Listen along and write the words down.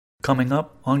Coming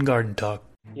up on Garden Talk.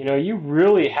 You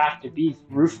really have to be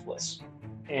ruthless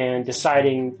and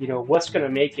deciding, what's going to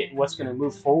make it, what's going to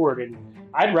move forward. And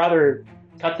I'd rather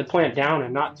cut the plant down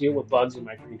and not deal with bugs in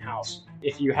my greenhouse.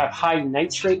 If you have high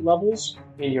nitrate levels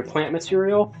in your plant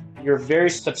material, you're very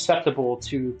susceptible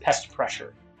to pest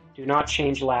pressure. Do not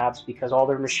change labs because all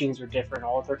their machines are different,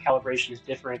 all of their calibration is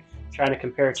different. Trying to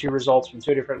compare two results from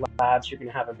two different labs, you're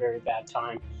going to have a very bad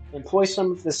time. Employ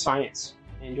some of the science,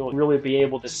 and you'll really be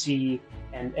able to see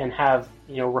and have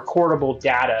recordable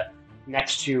data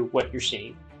next to what you're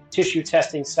seeing. Tissue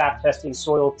testing, sap testing,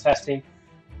 soil testing.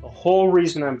 The whole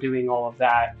reason I'm doing all of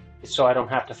that is so I don't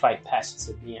have to fight pests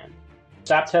at the end.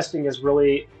 Sap testing has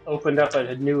really opened up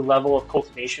a new level of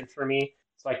cultivation for me.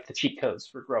 It's like the cheat codes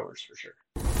for growers for sure.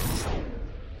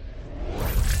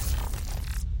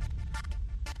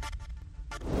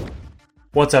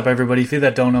 What's up, everybody? If you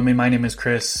that don't know me, my name is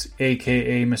Chris,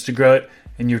 aka Mr. Grow It,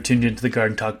 and you're tuned into the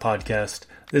Garden Talk podcast.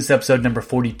 This is episode number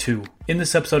 42. In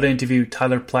this episode, I interview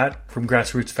Tyler Platt from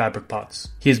Grassroots Fabric Pots.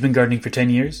 He has been gardening for 10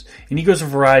 years, and he grows a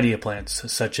variety of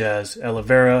plants, such as aloe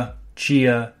vera,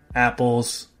 chia,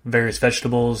 apples, various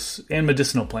vegetables, and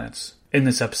medicinal plants. In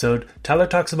this episode, Tyler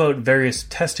talks about various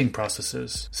testing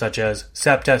processes, such as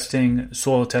sap testing,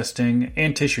 soil testing,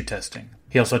 and tissue testing.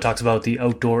 He also talks about the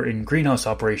outdoor and greenhouse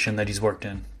operation that he's worked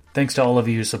in. Thanks to all of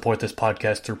you who support this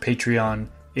podcast through Patreon.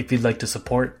 If you'd like to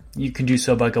support, you can do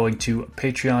so by going to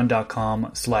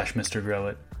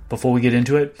patreon.com/MrGrowIt. Before we get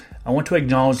into it, I want to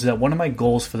acknowledge that one of my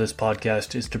goals for this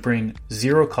podcast is to bring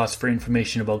zero cost for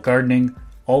information about gardening,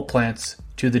 all plants,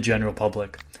 to the general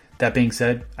public. That being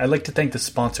said, I'd like to thank the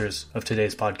sponsors of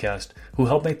today's podcast who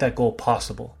help make that goal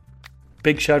possible.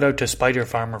 Big shout out to Spider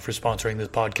Farmer for sponsoring this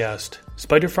podcast.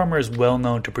 Spider Farmer is well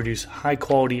known to produce high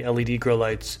quality LED grow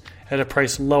lights at a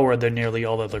price lower than nearly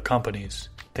all other companies.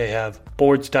 They have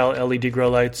board style LED grow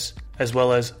lights as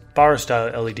well as bar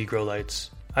style LED grow lights.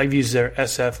 I've used their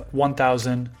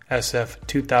SF1000,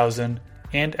 SF2000,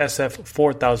 and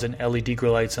SF4000 LED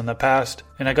grow lights in the past,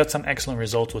 and I got some excellent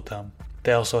results with them.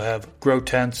 They also have grow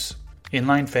tents,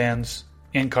 inline fans,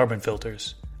 and carbon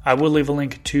filters. I will leave a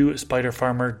link to Spider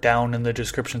Farmer down in the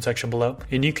description section below,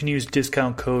 and you can use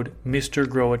discount code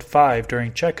MrGrowIt5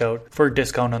 during checkout for a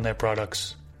discount on their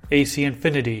products. AC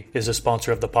Infinity is a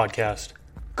sponsor of the podcast.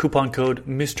 Coupon code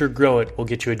MrGrowIt will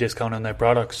get you a discount on their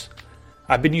products.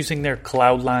 I've been using their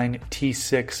Cloudline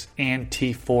T6 and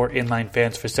T4 inline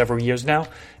fans for several years now,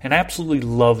 and I absolutely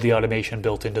love the automation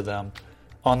built into them.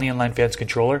 On the inline fans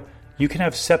controller, you can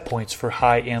have set points for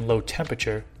high and low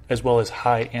temperature, as well as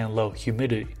high and low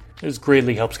humidity. This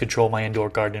greatly helps control my indoor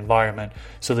garden environment,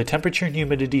 so the temperature and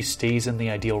humidity stays in the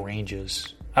ideal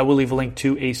ranges. I will leave a link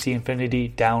to AC Infinity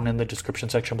down in the description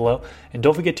section below, and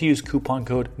don't forget to use coupon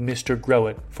code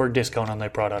MrGrowIt for a discount on their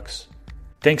products.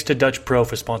 Thanks to Dutch Pro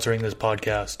for sponsoring this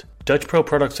podcast. Dutch Pro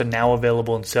products are now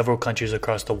available in several countries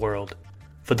across the world.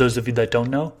 For those of you that don't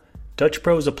know, Dutch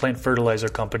Pro is a plant fertilizer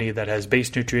company that has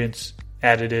base nutrients,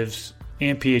 additives,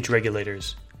 and pH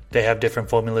regulators. They have different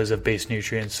formulas of base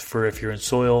nutrients for if you're in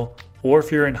soil or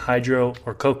if you're in hydro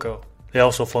or cocoa. They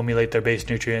also formulate their base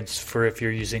nutrients for if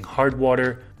you're using hard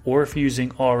water or if you're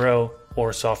using RO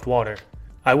or soft water.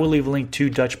 I will leave a link to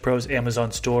Dutch Pro's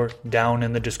Amazon store down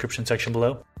in the description section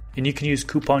below, and you can use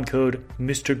coupon code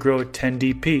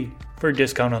MrGrowIt10DP for a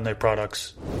discount on their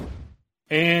products.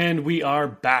 And we are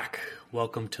back.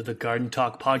 Welcome to the Garden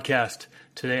Talk podcast.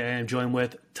 Today I am joined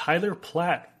with Tyler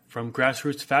Platt from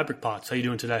Grassroots Fabric Pots. How are you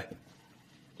doing today?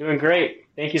 Doing great.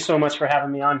 Thank you so much for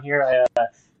having me on here. I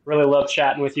really love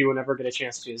chatting with you whenever I get a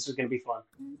chance to. This is going to be fun.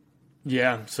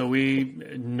 Yeah, so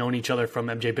we've known each other from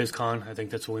MJ BizCon. I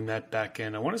think that's when we met back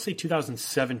in, I want to say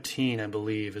 2017, I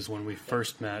believe, is when we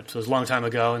first met. So it was a long time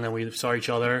ago, and then we saw each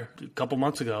other a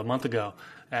month ago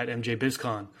at MJ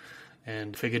BizCon.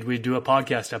 And figured we'd do a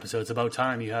podcast episode. It's about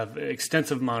time. You have an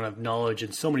extensive amount of knowledge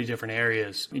in so many different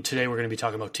areas. Today we're going to be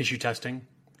talking about tissue testing,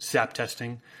 sap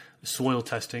testing, soil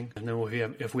testing, and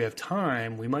then if we have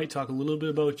time, we might talk a little bit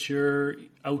about your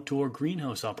outdoor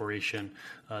greenhouse operation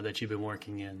that you've been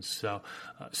working in. So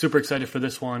super excited for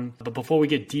this one. But before we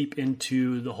get deep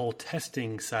into the whole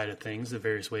testing side of things, the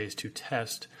various ways to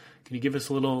test, can you give us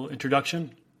a little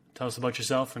introduction? Tell us about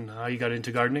yourself and how you got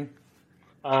into gardening.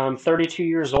 I'm 32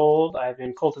 years old. I've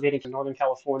been cultivating in Northern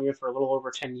California for a little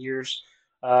over 10 years.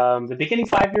 The beginning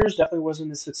 5 years definitely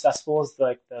wasn't as successful as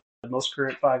the most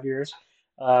current 5 years.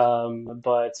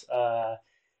 But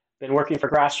been working for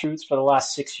Grassroots for the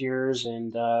last 6 years,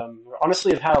 and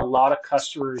honestly, I've had a lot of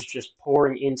customers just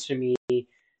pouring into me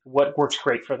what works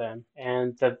great for them,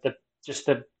 and the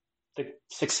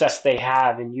success they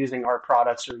have in using our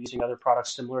products or using other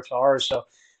products similar to ours. So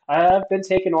I've been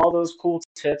taking all those cool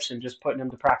tips and just putting them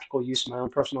to practical use in my own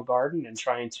personal garden and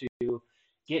trying to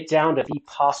get down to the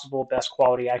possible best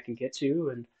quality I can get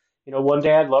to. And, one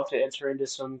day I'd love to enter into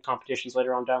some competitions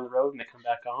later on down the road and to come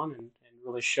back on and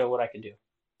really show what I can do.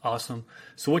 Awesome.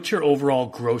 So what's your overall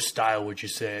grow style, would you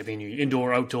say? I mean, you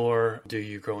indoor, outdoor? Do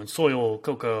you grow in soil,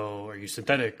 cocoa? Are you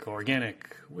synthetic,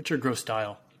 organic? What's your grow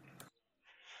style?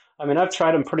 I mean, I've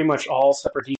tried them pretty much all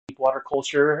separate deep water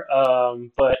culture,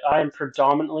 but I'm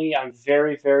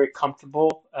very, very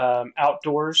comfortable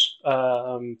outdoors,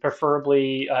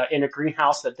 preferably in a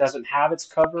greenhouse that doesn't have its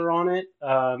cover on it.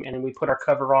 And then we put our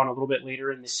cover on a little bit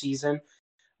later in the season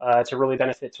to really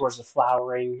benefit towards the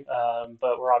flowering.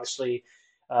 But we're obviously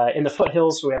in the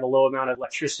foothills, so we have a low amount of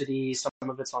electricity. Some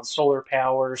of it's on solar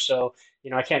power. So,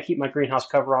 I can't keep my greenhouse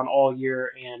cover on all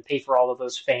year and pay for all of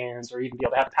those fans or even be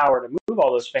able to have the power to move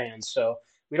all those fans. So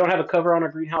we don't have a cover on our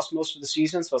greenhouse most of the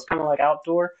season. So it's kind of like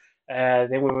outdoor.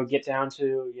 Then when we get down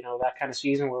to, that kind of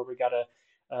season where we got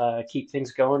to keep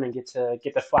things going and get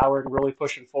the flower and really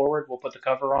pushing forward, we'll put the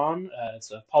cover on.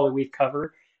 It's a polyweave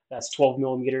cover. That's 12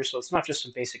 millimeters. So it's not just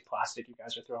some basic plastic you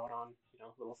guys are throwing on,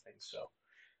 little things. So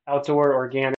outdoor,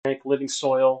 organic, living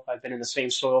soil. I've been in the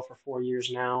same soil for 4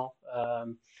 years now,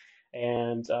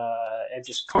 and I've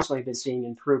just constantly been seeing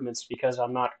improvements because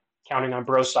I'm not counting on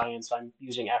bro science. I'm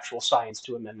using actual science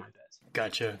to amend my beds.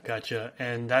 Gotcha.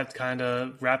 And that kind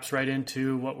of wraps right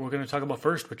into what we're going to talk about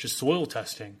first, which is soil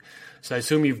testing. So I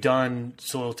assume you've done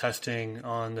soil testing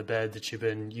on the bed that you've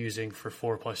been using for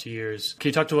 4+ years. Can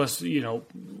you talk to us,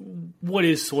 what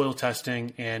is soil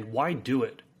testing and why do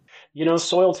it?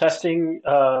 Soil testing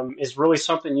is really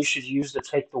something you should use to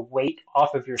take the weight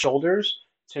off of your shoulders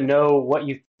to know what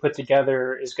you've put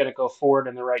together is going to go forward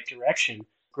in the right direction.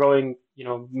 Growing,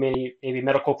 maybe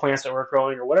medical plants that we're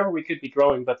growing or whatever we could be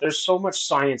growing, but there's so much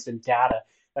science and data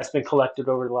that's been collected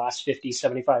over the last 50,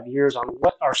 75 years on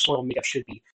what our soil makeup should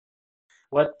be,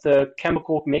 what the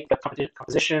chemical makeup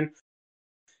composition,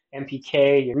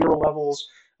 NPK, your mineral levels.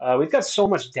 We've got so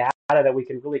much data that we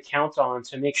can really count on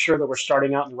to make sure that we're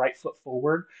starting out in the right foot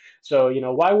forward. So,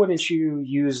 why wouldn't you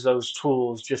use those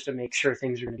tools just to make sure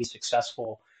things are going to be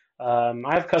successful?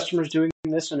 I have customers doing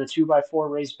this in a 2x4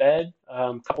 raised bed,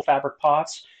 a couple fabric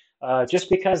pots, just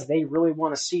because they really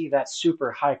want to see that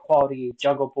super high quality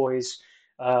Jungle Boys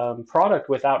product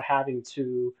without having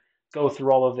to go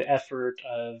through all of the effort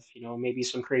of, maybe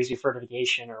some crazy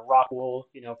fertigation or rock wool.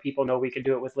 People know we can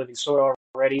do it with living soil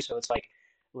already. So it's like,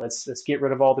 let's get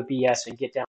rid of all the BS and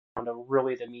get down to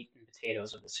really the meat and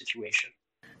potatoes of the situation.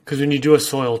 Because when you do a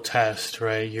soil test,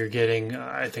 right, you're getting,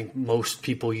 I think most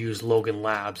people use Logan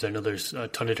Labs. I know there's a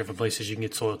ton of different places you can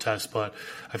get soil tests, but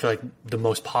I feel like the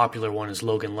most popular one is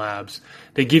Logan Labs.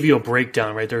 They give you a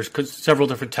breakdown, right? There's several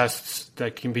different tests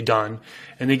that can be done,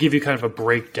 and they give you kind of a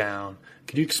breakdown.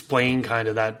 Can you explain kind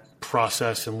of that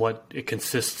process and what it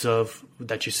consists of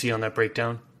that you see on that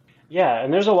breakdown? Yeah,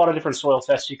 and there's a lot of different soil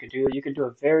tests you could do. You could do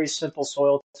a very simple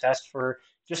soil test for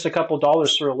just a couple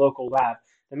dollars through a local lab.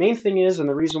 The main thing is, and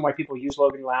the reason why people use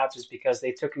Logan Labs is because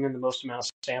they took in the most amount of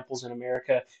samples in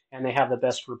America and they have the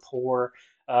best rapport.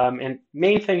 And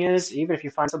main thing is, even if you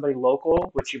find somebody local,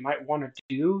 which you might want to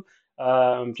do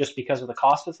just because of the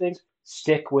cost of things,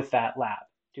 stick with that lab.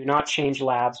 Do not change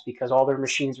labs because all their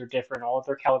machines are different. All of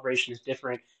their calibration is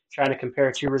different. Trying to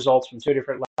compare two results from two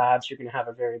different labs, you're going to have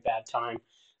a very bad time.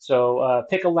 So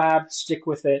pick a lab, stick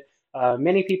with it.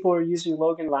 Many people are using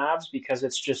Logan Labs because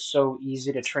it's just so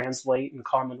easy to translate in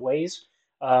common ways.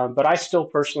 But I still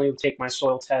personally would take my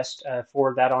soil test,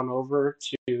 forward that on over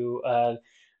to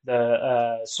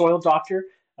the soil doctor.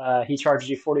 He charges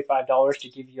you $45 to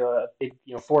give you a big,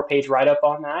 4-page write-up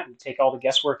on that and take all the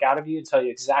guesswork out of you and tell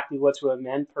you exactly what to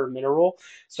amend per mineral.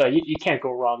 So you can't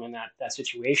go wrong in that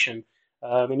situation.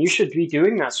 And you should be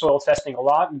doing that soil testing a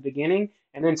lot in the beginning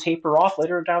and then taper off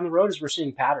later down the road as we're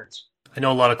seeing patterns. I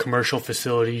know a lot of commercial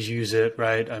facilities use it,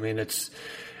 right? I mean, it's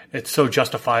so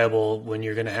justifiable when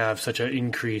you're going to have such an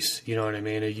increase. You know what I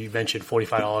mean? You mentioned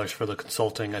 $45 for the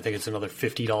consulting. I think it's another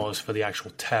 $50 for the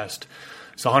actual test.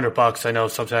 So $100. I know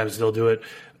sometimes they'll do it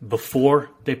before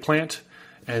they plant,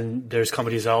 and there's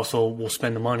companies that also will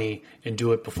spend the money and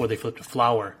do it before they flip to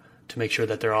flower to make sure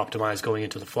that they're optimized going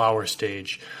into the flower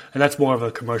stage. And that's more of a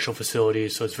commercial facility,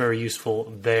 so it's very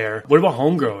useful there. What about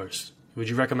home growers? Would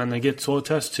you recommend they get soil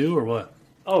tests too, or what?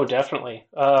 Oh, definitely.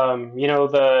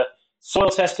 The soil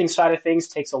testing side of things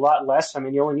takes a lot less. I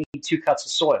mean, you only need 2 cups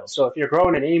of soil. So if you're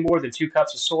growing in any more than 2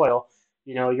 cups of soil,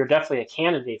 you're definitely a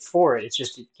candidate for it. It's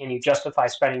just, can you justify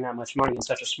spending that much money in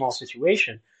such a small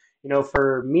situation?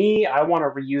 For me, I want to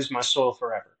reuse my soil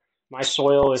forever. My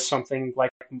soil is something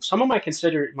like some of my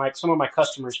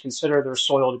customers consider their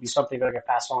soil to be something they're going to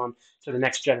pass on to the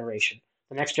next generation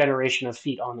of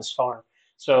feet on this farm.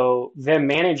 So them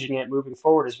managing it moving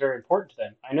forward is very important to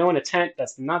them. I know in a tent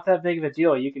that's not that big of a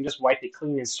deal. You can just wipe it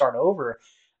clean and start over.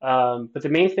 But the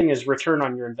main thing is return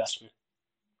on your investment.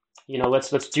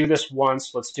 Let's do this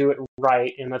once, let's do it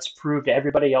right, and let's prove to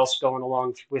everybody else going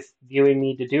along with viewing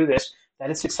me to do this that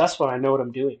it's successful and I know what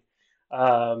I'm doing.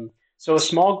 So a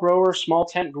small grower, small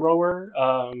tent grower,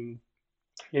 5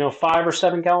 or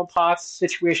 7 gallon pots,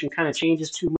 situation kind of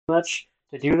changes too much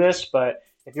to do this, but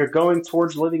if you're going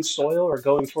towards living soil or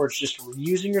going towards just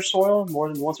reusing your soil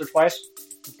more than once or twice,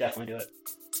 definitely do it.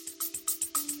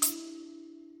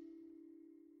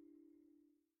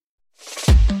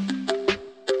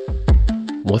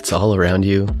 What's all around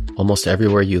you, almost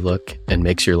everywhere you look, and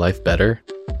makes your life better?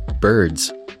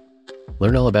 Birds.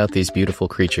 Learn all about these beautiful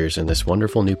creatures in this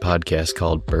wonderful new podcast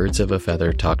called Birds of a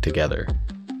Feather Talk Together.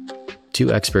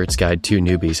 2 experts guide 2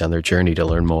 newbies on their journey to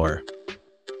learn more.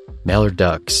 Mallard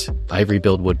ducks,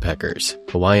 ivory-billed woodpeckers,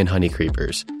 Hawaiian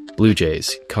honeycreepers, blue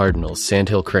jays, cardinals,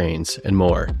 sandhill cranes, and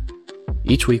more.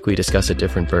 Each week we discuss a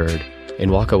different bird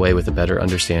and walk away with a better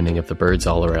understanding of the birds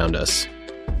all around us.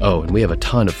 Oh, and we have a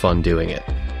ton of fun doing it.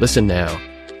 Listen now.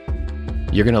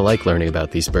 You're going to like learning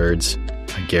about these birds.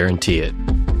 I guarantee it.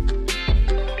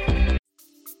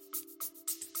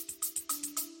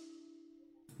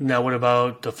 Now, what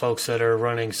about the folks that are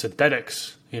running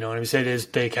synthetics? What I'm saying is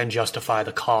they can justify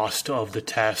the cost of the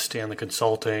test and the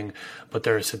consulting, but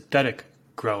they're a synthetic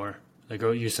grower. They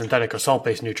use synthetic or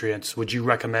salt-based nutrients. Would you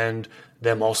recommend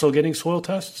them also getting soil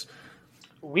tests?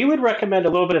 We would recommend a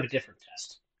little bit of a different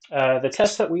test. The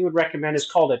test that we would recommend is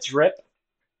called a drip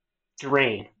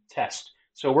drain test.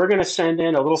 So we're going to send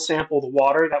in a little sample of the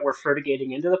water that we're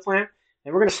fertigating into the plant,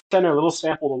 and we're going to send in a little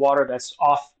sample of the water that's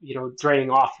off,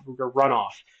 draining off or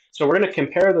runoff. So we're going to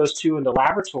compare those two in the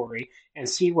laboratory and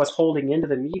see what's holding into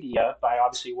the media by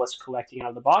obviously what's collecting out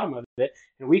of the bottom of it,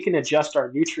 and we can adjust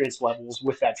our nutrients levels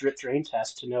with that drip drain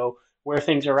test to know where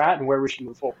things are at and where we should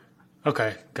move forward.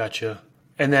 Okay, gotcha.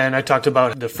 And then I talked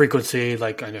about the frequency,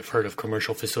 I've heard of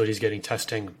commercial facilities getting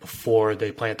testing before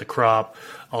they plant the crop,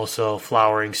 also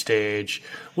flowering stage.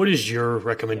 What is your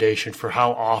recommendation for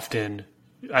how often?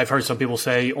 I've heard some people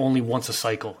say only once a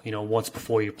cycle, once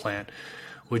before you plant.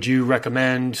 Would you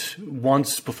recommend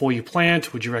once before you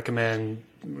plant? Would you recommend,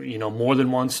 more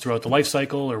than once throughout the life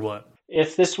cycle, or what?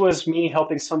 If this was me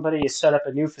helping somebody set up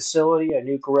a new facility, a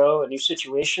new grow, a new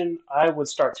situation, I would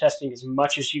start testing as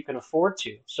much as you can afford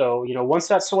to. So, once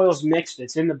that soil is mixed,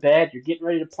 it's in the bed, you're getting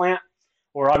ready to plant,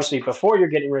 or obviously before you're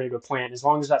getting ready to plant, as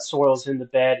long as that soil is in the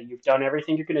bed and you've done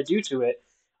everything you're going to do to it,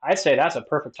 I'd say that's a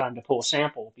perfect time to pull a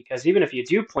sample, because even if you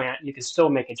do plant, you can still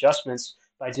make adjustments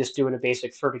by just doing a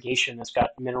basic fertigation that's got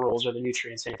minerals or the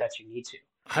nutrients in it that you need to.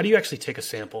 How do you actually take a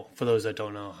sample for those that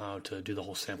don't know how to do the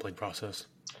whole sampling process?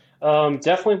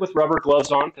 Definitely with rubber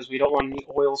gloves on, because we don't want any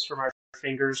oils from our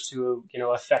fingers to,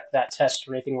 affect that test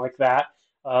or anything like that.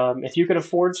 If you can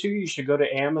afford to, you should go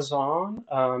to Amazon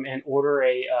and order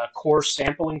a core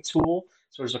sampling tool.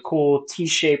 So there's a cool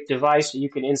T-shaped device that you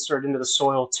can insert into the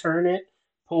soil, turn it,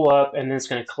 pull up, and then it's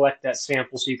going to collect that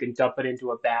sample so you can dump it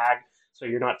into a bag. So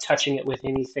you're not touching it with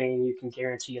anything. You can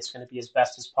guarantee it's going to be as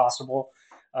best as possible.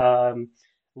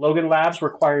 Logan Labs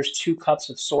requires 2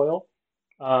 cups of soil.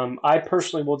 I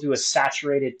personally will do a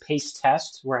saturated paste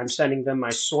test where I'm sending them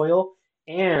my soil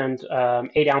and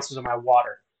 8 ounces of my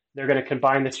water. They're going to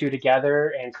combine the two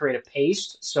together and create a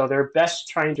paste. So they're best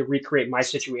trying to recreate my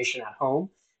situation at home.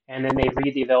 And then they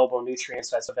read the available nutrients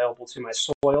that's available to my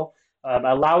soil,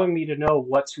 allowing me to know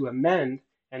what to amend.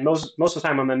 And most of the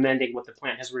time I'm amending what the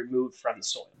plant has removed from the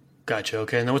soil. Gotcha.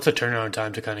 Okay. And then what's the turnaround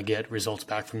time to kind of get results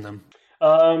back from them?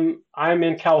 I'm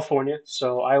in California,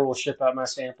 so I will ship out my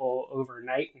sample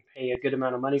overnight and pay a good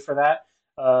amount of money for that.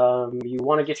 You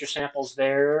want to get your samples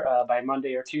there by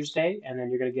Monday or Tuesday, and then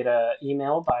you're going to get an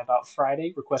email by about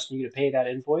Friday requesting you to pay that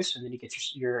invoice, and then you get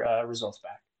your results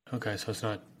back. Okay, so it's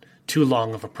not too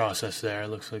long of a process there.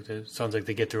 It sounds like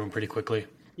they get through them pretty quickly.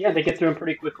 Yeah, they get through them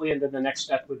pretty quickly, and then the next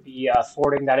step would be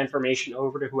forwarding that information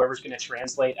over to whoever's going to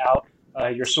translate out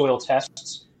your soil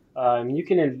tests. You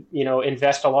can,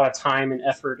 invest a lot of time and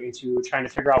effort into trying to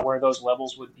figure out where those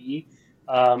levels would be.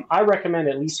 I recommend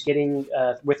at least getting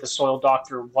with the soil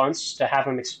doctor once to have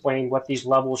him explain what these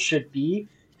levels should be,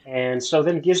 and so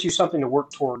then it gives you something to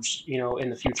work towards, in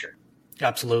the future.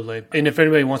 Absolutely. And if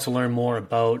anybody wants to learn more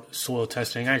about soil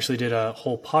testing, I actually did a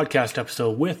whole podcast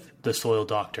episode with the soil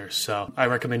doctor. So I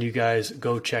recommend you guys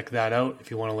go check that out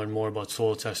if you want to learn more about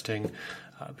soil testing,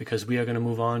 because we are going to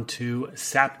move on to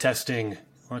sap testing.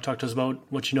 Want to talk to us about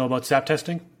what you know about sap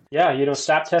testing? Yeah,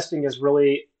 sap testing has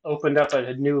really opened up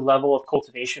a new level of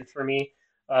cultivation for me.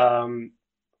 Um,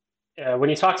 when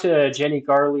you talk to Jenny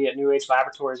Garley at New Age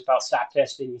Laboratories about sap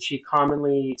testing, she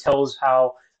commonly tells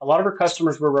how a lot of her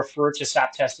customers will refer to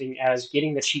sap testing as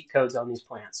getting the cheat codes on these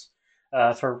plants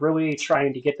for really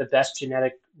trying to get the best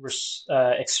genetic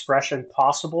expression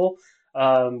possible.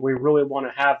 We really want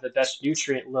to have the best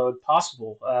nutrient load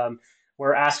possible.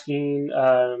 We're asking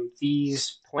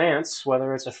these plants,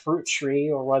 whether it's a fruit tree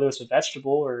or whether it's a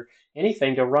vegetable or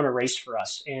anything, to run a race for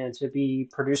us and to be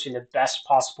producing the best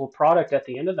possible product at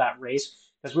the end of that race,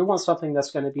 because we want something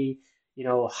that's going to be,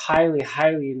 highly,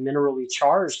 highly minerally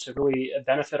charged to really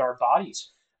benefit our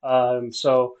bodies.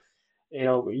 So,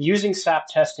 using sap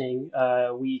testing,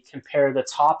 we compare the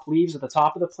top leaves at the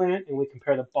top of the plant and we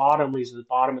compare the bottom leaves at the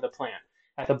bottom of the plant.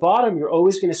 At the bottom, you're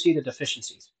always going to see the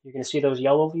deficiencies. You're going to see those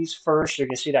yellow leaves first. You're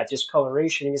going to see that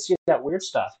discoloration. You're going to see that weird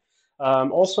stuff.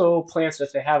 Also, plants,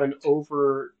 if they have an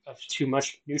over of too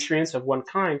much nutrients of one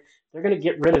kind, they're going to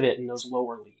get rid of it in those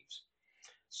lower leaves.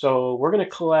 So we're going to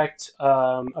collect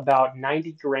about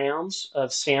 90 grams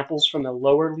of samples from the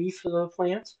lower leaf of the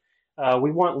plant.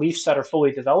 We want leaves that are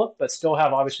fully developed, but still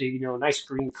have obviously, nice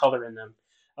green color in them.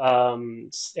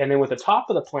 And then with the top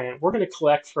of the plant, we're going to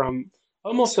collect from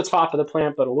almost the top of the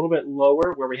plant, but a little bit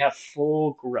lower where we have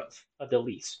full growth of the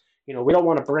leaves. We don't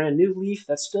want a brand new leaf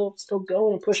that's still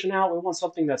going and pushing out. We want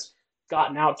something that's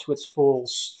gotten out to its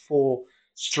full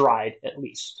stride, at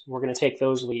least. We're going to take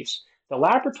those leaves. The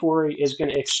laboratory is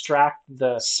going to extract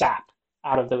the sap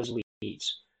out of those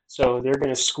leaves. So they're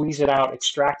going to squeeze it out,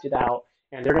 extract it out,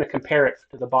 and they're going to compare it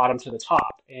to the bottom to the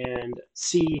top and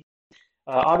see.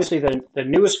 Obviously, the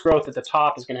newest growth at the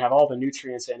top is going to have all the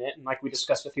nutrients in it. And like we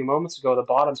discussed a few moments ago, the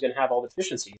bottom is going to have all the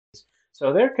deficiencies.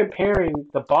 So they're comparing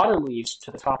the bottom leaves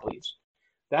to the top leaves.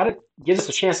 That gives us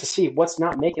a chance to see what's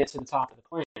not making it to the top of the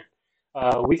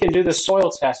plant. We can do the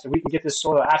soil test and we can get this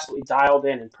soil absolutely dialed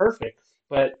in and perfect.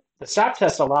 But the sap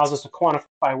test allows us to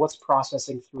quantify what's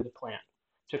processing through the plant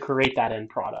to create that end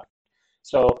product.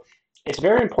 So it's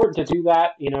very important to do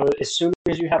that, as soon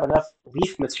as you have enough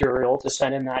leaf material to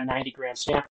send in that 90-gram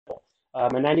sample. A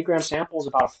 90-gram sample is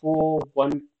about a full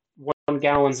one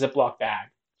gallon Ziploc bag.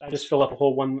 I just fill up a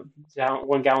whole one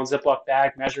gallon Ziploc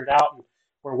bag, measure it out, and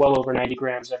we're well over 90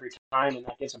 grams every time, and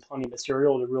that gives them plenty of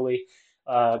material to really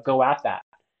go at that.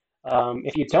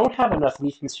 If you don't have enough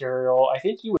leaf material, I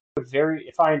think you would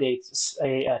find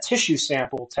a tissue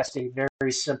sample testing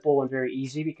very simple and very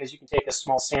easy, because you can take a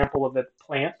small sample of the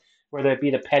plant, whether it be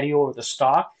the petiole or the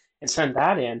stalk, and send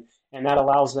that in, and that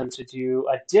allows them to do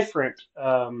a different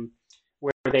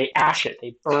where they ash it,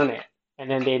 they burn it,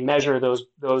 and then they measure those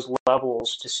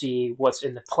levels to see what's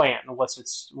in the plant and what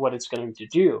it's going to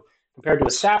do. Compared to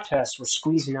a sap test, we're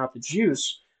squeezing out the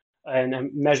juice and then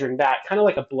measuring that, kind of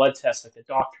like a blood test that the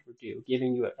doctor would do,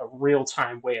 giving you a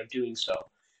real-time way of doing so.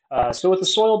 So with the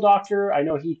soil doctor, I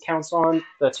know he counts on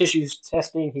the tissues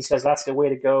testing. He says that's the way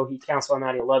to go. He counts on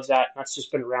that. He loves that. That's just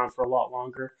been around for a lot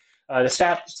longer. The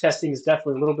sap testing is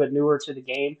definitely a little bit newer to the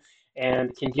game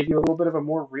and can give you a little bit of a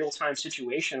more real-time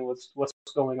situation with what's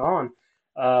going on.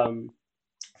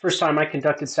 First time I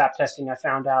conducted sap testing, I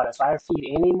found out if I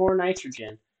feed any more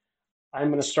nitrogen, I'm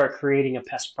going to start creating a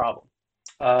pest problem.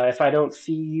 If I don't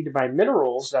feed my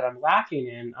minerals that I'm lacking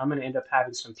in, I'm going to end up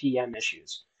having some PM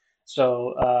issues.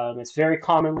 So it's very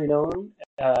commonly known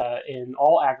in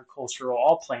all agricultural,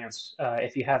 all plants,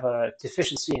 if you have a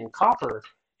deficiency in copper,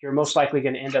 you're most likely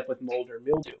going to end up with mold or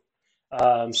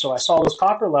mildew. So I saw those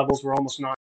copper levels were almost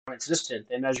non-existent.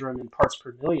 They measure them in parts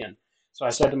per million. So I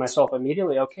said to myself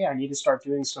immediately, okay, I need to start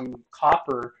doing some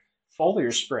copper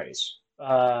foliar sprays.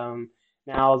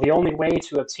 Now, the only way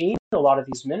to obtain a lot of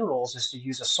these minerals is to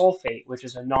use a sulfate, which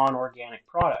is a non-organic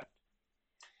product.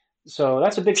 So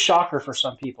that's a big shocker for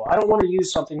some people. I don't want to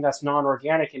use something that's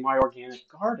non-organic in my organic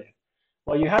garden.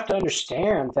 Well, you have to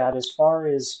understand that as far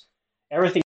as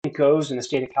everything goes in the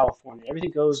state of California,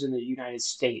 everything goes in the United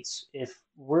States, if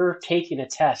we're taking a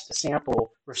test, a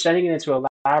sample, we're sending it into a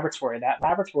laboratory, that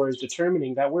laboratory is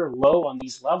determining that we're low on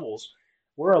these levels,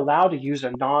 we're allowed to use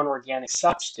a non-organic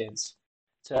substance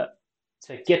to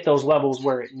get those levels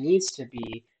where it needs to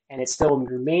be, and it still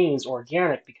remains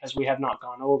organic because we have not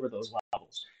gone over those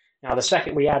levels. Now, the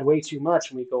second we add way too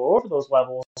much and we go over those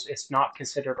levels, it's not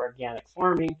considered organic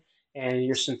farming, and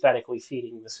you're synthetically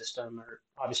feeding the system, or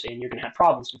obviously, and you're going to have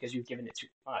problems because you've given it too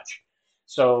much.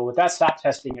 So with that sap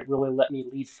testing, it really let me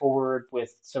lead forward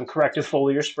with some corrective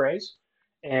foliar sprays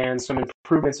and some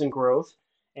improvements in growth.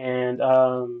 And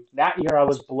that year, I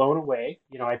was blown away.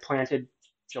 I planted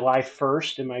July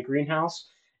 1st in my greenhouse,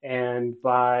 and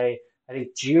by I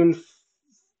think June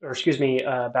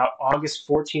about August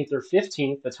 14th or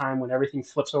 15th, the time when everything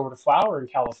flips over to flower in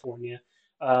California,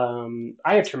 I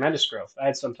had tremendous growth. I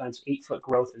had sometimes 8 foot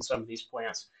growth in some of these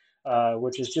plants,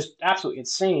 which is just absolutely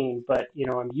insane. But,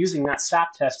 I'm using that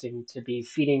sap testing to be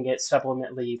feeding it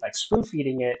supplementally, like spoon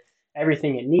feeding it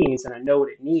everything it needs. And I know what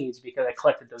it needs because I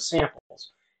collected those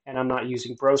samples and I'm not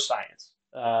using bro science.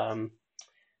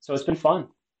 So it's been fun.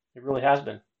 It really has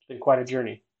been. It's been quite a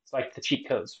journey. It's like the cheat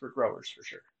codes for growers for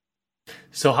sure.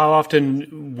 So how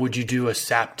often would you do a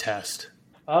sap test?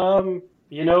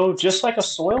 Just like a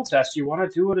soil test, you want to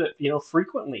do it,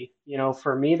 frequently.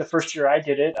 For me, the first year I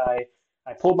did it,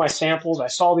 I pulled my samples. I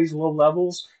saw these low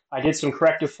levels. I did some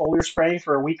corrective foliar spraying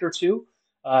for a week or two.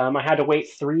 I had to wait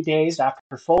 3 days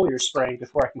after foliar spraying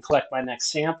before I can collect my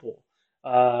next sample.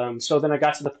 So then I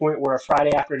got to the point where a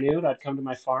Friday afternoon, I'd come to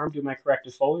my farm, do my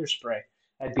corrective foliar spray.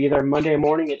 I'd be there Monday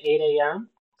morning at 8 a.m.,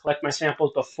 collect my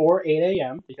samples before 8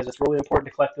 a.m. because it's really important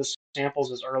to collect those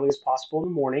samples as early as possible in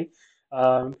the morning.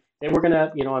 Then we're going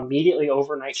to, immediately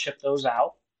overnight ship those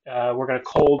out. We're going to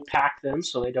cold pack them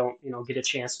so they don't, get a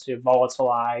chance to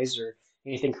volatilize or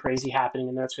anything crazy happening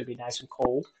in there. It's going to be nice and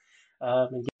cold.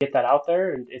 And get that out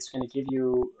there, and it's going to give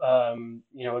you,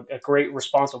 a great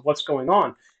response of what's going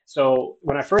on. So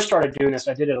when I first started doing this,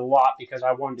 I did it a lot because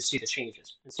I wanted to see the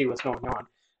changes and see what's going on.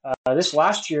 This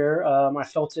last year, I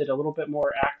felt it a little bit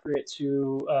more accurate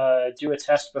to do a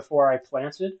test before I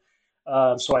planted.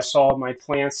 So I saw my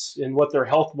plants and what their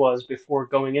health was before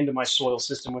going into my soil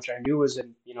system, which I knew was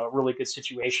in a really good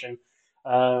situation.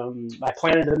 I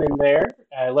planted them in there.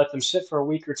 I let them sit for a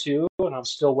week or two, and I'm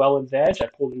still well in veg. I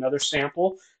pulled another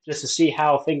sample just to see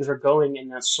how things are going in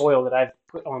that soil that I've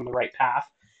put on the right path.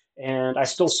 And I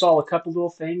still saw a couple little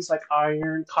things like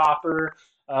iron, copper,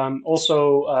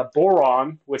 also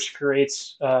boron, which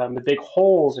creates the big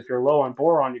holes. If you're low on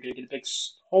boron, you're going to get a big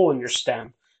hole in your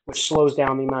stem, which slows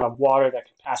down the amount of water that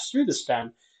can pass through the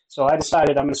stem. So I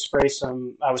decided I'm going to spray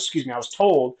I was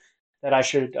told that I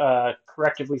should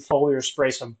correctively foliar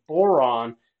spray some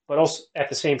boron, but also at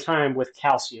the same time with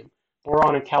calcium.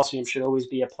 Boron and calcium should always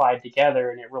be applied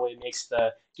together, and it really makes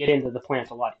the get into the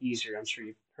plant a lot easier. I'm sure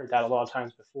you've heard that a lot of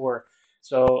times before.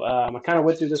 So I kind of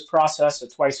went through this process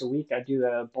twice a week. I do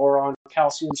the boron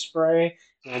calcium spray,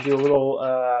 and I do a little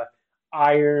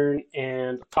iron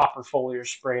and copper foliar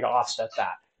spray to offset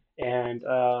that. And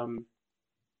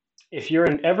if you're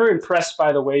ever impressed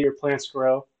by the way your plants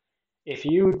grow, if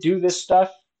you do this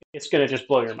stuff, it's going to just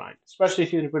blow your mind, especially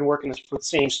if you've been working with the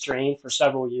same strain for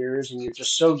several years and you're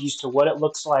just so used to what it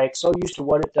looks like, so used to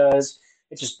what it does.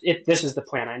 This is the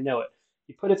plant. I know it.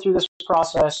 You put it through this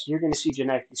process, you're going to see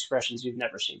genetic expressions you've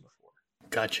never seen before.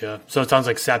 Gotcha. So it sounds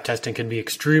like sap testing can be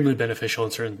extremely beneficial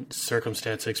in certain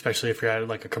circumstances, especially if you're at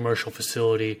like a commercial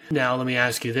facility. Now, let me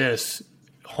ask you this.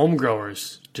 Home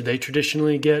growers, do they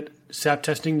traditionally get sap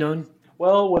testing done?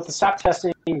 Well, with the sap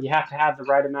testing, you have to have the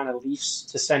right amount of leaves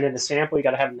to send in the sample. You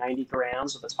got to have 90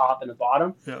 grams at the top and the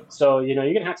bottom. Yeah. So, you're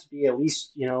going to have to be at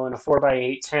least, in a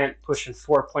 4x8 tent, pushing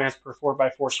 4 plants per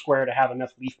 4x4 square to have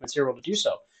enough leaf material to do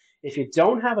so. If you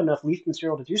don't have enough leaf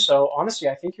material to do so, honestly,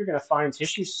 I think you're going to find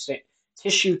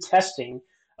tissue testing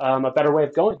a better way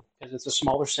of going because it's a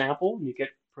smaller sample and you get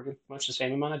pretty much the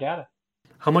same amount of data.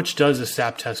 How much does a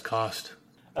sap test cost?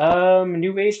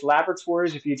 New age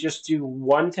laboratories, if you just do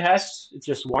one test,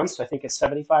 just once, I think it's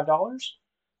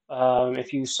 $75.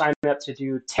 If you sign up to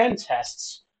do 10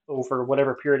 tests over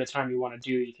whatever period of time you want to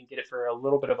do, you can get it for a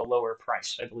little bit of a lower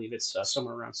price. I believe it's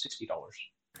somewhere around $60.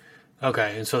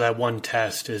 Okay, and so that one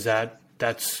test,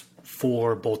 that's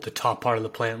for both the top part of the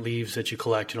plant leaves that you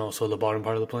collect and also the bottom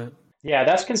part of the plant? Yeah,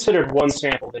 that's considered one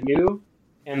sample, the new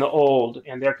and the old,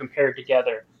 and they're compared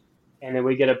together. And then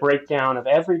we get a breakdown of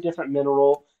every different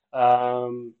mineral,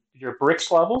 your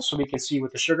Brix level, so we can see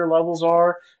what the sugar levels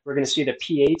are. We're going to see the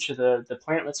pH of the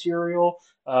plant material.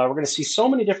 We're going to see so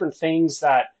many different things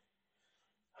that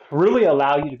really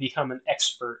allow you to become an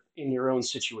expert in your own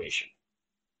situation.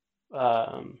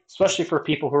 Especially for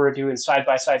people who are doing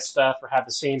side-by-side stuff or have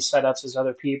the same setups as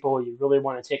other people, you really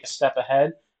want to take a step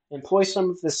ahead, employ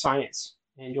some of this science,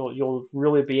 and you'll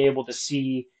really be able to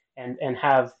see and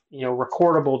have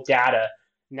recordable data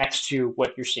next to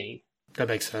what you're seeing. That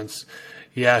makes sense.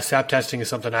 Yeah, sap testing is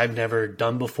something I've never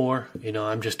done before.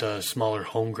 I'm just a smaller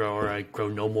home grower. I grow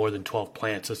no more than 12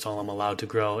 plants. That's all I'm allowed to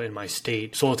grow in my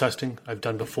state. Soil testing I've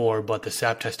done before, but the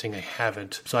sap testing I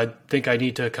haven't. So I think I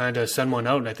need to kind of send one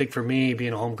out. And I think for me,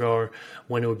 being a home grower,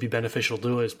 when it would be beneficial to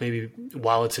do it is maybe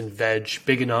while it's in veg,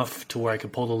 big enough to where I can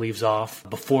pull the leaves off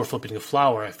before flipping to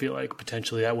flower. I feel like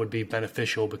potentially that would be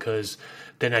beneficial because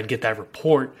then I'd get that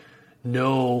report,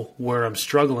 know where I'm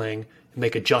struggling,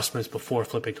 make adjustments before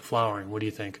flipping to flowering. What do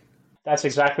you think? That's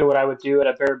exactly what I would do at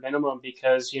a bare minimum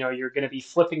because, you're going to be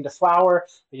flipping to flower.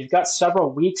 You've got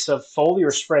several weeks of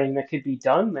foliar spraying that could be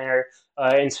done there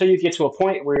until you get to a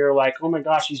point where you're like, oh my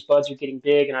gosh, these buds are getting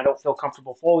big and I don't feel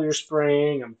comfortable foliar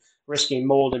spraying. I'm risking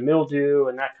mold and mildew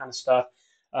and that kind of stuff.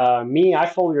 I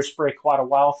foliar spray quite a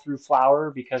while through flower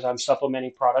because I'm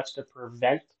supplementing products to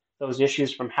prevent those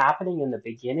issues from happening in the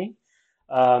beginning.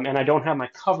 And I don't have my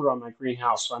cover on my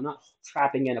greenhouse, so I'm not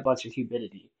trapping in a bunch of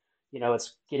humidity.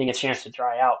 It's getting a chance to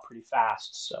dry out pretty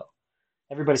fast. So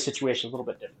everybody's situation is a little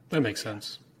bit different. That makes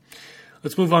sense.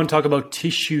 Let's move on and talk about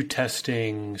tissue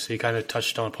testing. So you kind of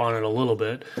touched upon it a little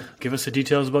bit. Give us the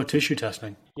details about tissue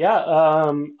testing. Yeah,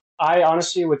 I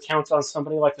honestly would count on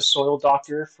somebody like the soil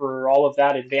doctor for all of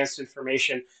that advanced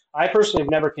information. I personally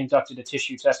have never conducted a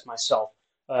tissue test myself.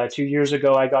 2 years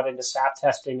ago, I got into sap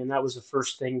testing, and that was the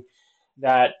first thing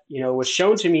that was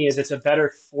shown to me is it's a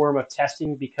better form of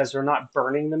testing because they're not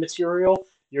burning the material.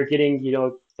 You're getting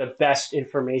the best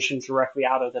information directly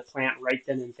out of the plant right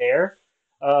then and there.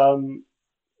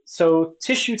 So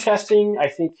tissue testing, I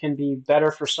think, can be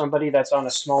better for somebody that's on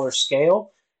a smaller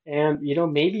scale. And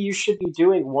maybe you should be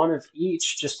doing one of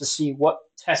each just to see what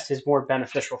test is more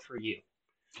beneficial for you.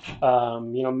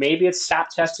 Maybe it's sap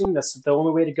testing. That's the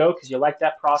only way to go because you like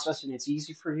that process and it's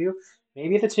easy for you.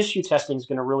 Maybe the tissue testing is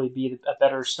going to really be a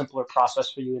better, simpler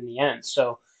process for you in the end.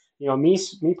 So, me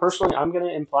personally, I'm going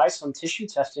to imply some tissue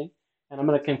testing and I'm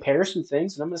going to compare some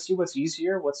things and I'm going to see what's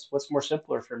easier, what's more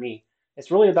simpler for me. It's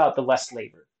really about the less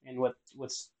labor and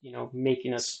what's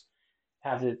making us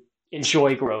have to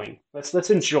enjoy growing. Let's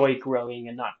enjoy growing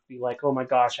and not be like, oh my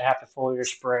gosh, I have to foliar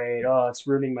spray. Oh, it's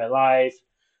ruining my life.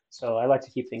 So I like to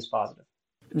keep things positive.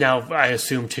 Now, I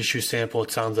assume tissue sample,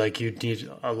 it sounds like you need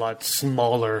a lot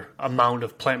smaller amount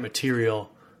of plant material.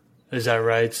 Is that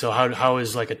right? So how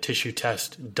is like a tissue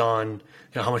test done?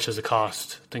 How much does it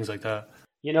cost? Things like that.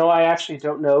 I actually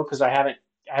don't know because I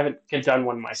haven't done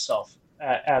one myself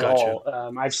at Gotcha.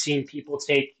 all. I've seen people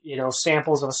take,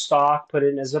 samples of a stock, put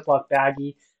it in a Ziploc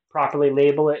baggie, properly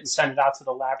label it and send it out to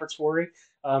the laboratory.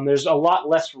 There's a lot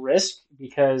less risk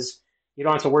because you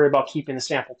don't have to worry about keeping the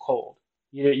sample cold.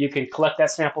 You can collect that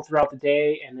sample throughout the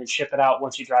day and then ship it out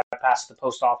once you drive past the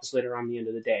post office later on the end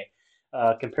of the day.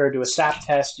 Compared to a sap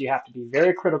test, you have to be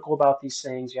very critical about these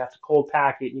things. You have to cold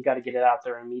pack it and you got to get it out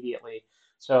there immediately.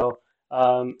 So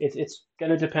it's going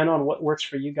to depend on what works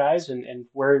for you guys and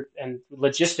where and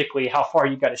logistically how far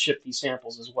you got to ship these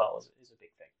samples as well is a big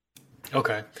thing.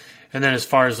 Okay. And then as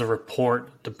far as the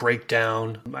report, the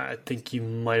breakdown, I think you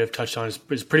might have touched on is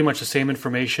pretty much the same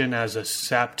information as a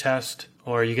sap test,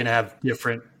 or are you going to have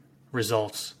different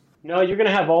results? No, you're going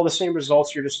to have all the same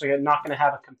results. You're just not going to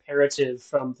have a comparative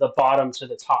from the bottom to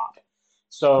the top.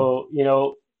 So,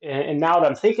 and now that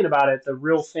I'm thinking about it, the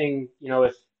real thing,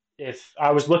 if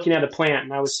I was looking at a plant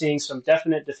and I was seeing some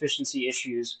definite deficiency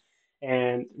issues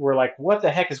and we're like, what the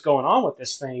heck is going on with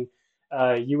this thing?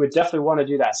 You would definitely want to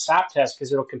do that sap test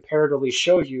because it'll comparatively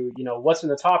show you, what's in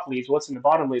the top leaves, what's in the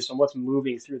bottom leaves, and what's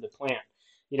moving through the plant.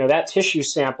 That tissue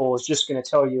sample is just going to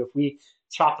tell you if we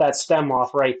chop that stem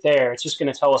off right there, it's just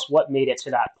going to tell us what made it to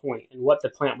that point and what the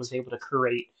plant was able to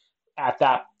create at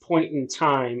that point in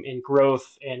time in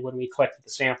growth and when we collected the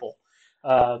sample.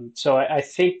 So I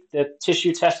think the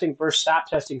tissue testing versus sap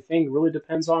testing thing really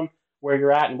depends on where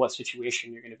you're at and what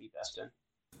situation you're going to be best in.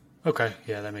 Okay,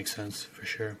 yeah, that makes sense for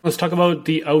sure. Let's talk about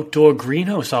the outdoor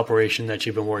greenhouse operation that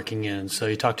you've been working in. So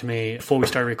you talked to me before we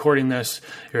started recording this.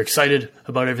 You're excited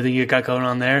about everything you got going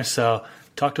on there. So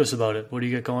talk to us about it. What do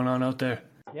you got going on out there?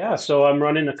 Yeah, so I'm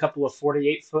running a couple of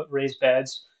 48-foot raised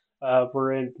beds.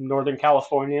 We're in Northern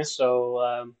California,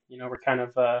 so we're kind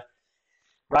of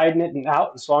riding it and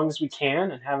out as long as we can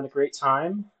and having a great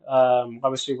time.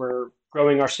 Obviously, we're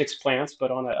growing our 6 plants, but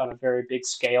on a very big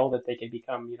scale that they can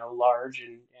become large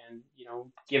and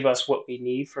give us what we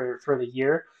need for the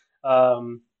year.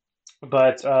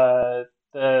 But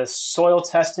the soil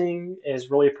testing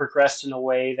is really progressed in a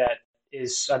way that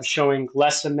I'm showing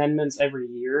less amendments every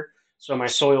year. So my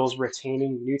soil is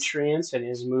retaining nutrients and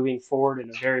is moving forward in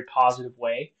a very positive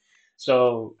way.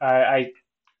 So I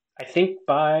think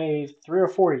by 3 or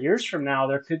 4 years from now,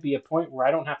 there could be a point where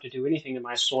I don't have to do anything in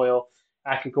my soil.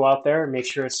 I can go out there and make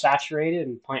sure it's saturated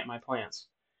and plant my plants.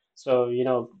 So,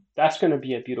 that's going to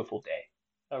be a beautiful day,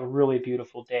 a really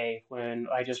beautiful day when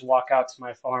I just walk out to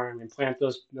my farm and plant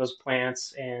those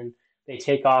plants and they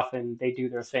take off and they do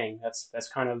their thing. That's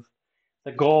kind of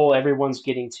the goal everyone's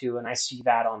getting to. And I see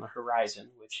that on the horizon,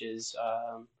 which is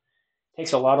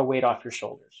takes a lot of weight off your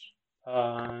shoulders.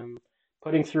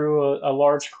 Putting through a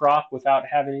large crop without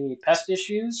having any pest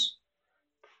issues,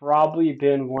 probably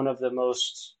been one of the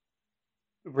most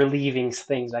relieving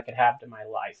things I could have in my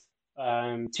life.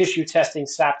 tissue testing,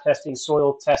 sap testing,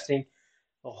 soil testing.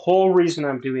 The whole reason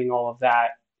I'm doing all of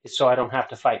that is so I don't have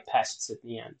to fight pests at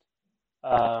the end.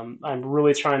 I'm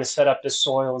really trying to set up this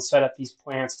soil and set up these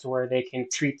plants to where they can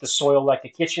treat the soil like a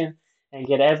kitchen and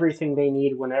get everything they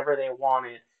need whenever they want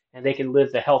it, and they can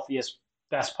live the healthiest,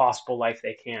 best possible life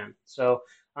they can. So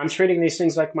I'm treating these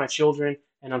things like my children,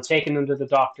 and I'm taking them to the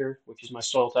doctor, which is my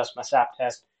soil test, my sap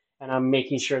test, and I'm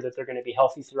making sure that they're going to be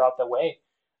healthy throughout the way.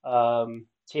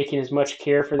 Taking as much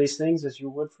care for these things as you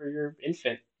would for your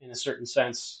infant in a certain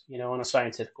sense, on a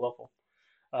scientific level.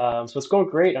 So it's going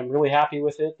great. I'm really happy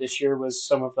with it. This year was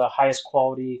some of the highest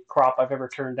quality crop I've ever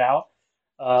turned out.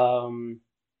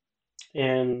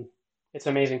 And it's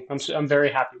amazing. I'm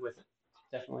very happy with it.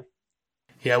 Definitely.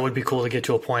 Yeah, it would be cool to get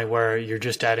to a point where you're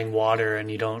just adding water and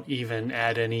you don't even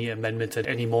add any amendments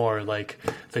anymore, like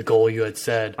the goal you had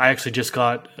said. I actually just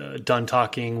got done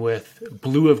talking with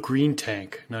Blue of Green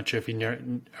Tank. Not sure if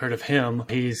you heard of him.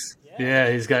 He's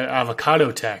got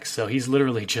avocado tech. So he's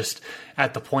literally just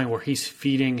at the point where he's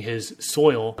feeding his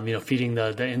soil, feeding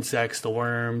the insects, the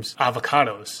worms,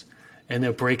 avocados. And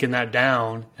they're breaking that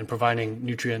down and providing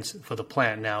nutrients for the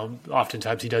plant. Now,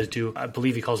 oftentimes he does I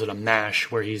believe he calls it a mash,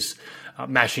 where he's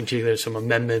mashing together some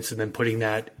amendments and then putting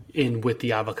that in with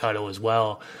the avocado as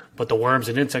well. But the worms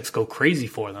and insects go crazy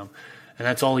for them. And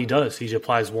that's all he does. He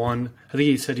applies one, I think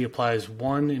he said he applies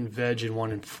one in veg and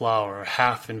one in flower, or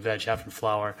half in veg, half in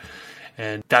flower.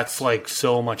 And that's like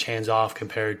so much hands off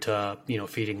compared to,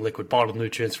 feeding liquid bottled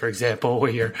nutrients, for example,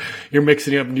 where you're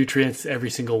mixing up nutrients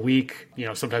every single week,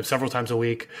 sometimes several times a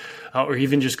week, or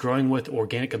even just growing with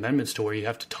organic amendments to where you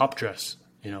have to top dress,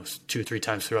 2-3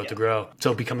 times throughout the grow.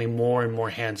 So becoming more and more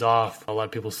hands off. A lot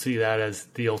of people see that as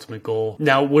the ultimate goal.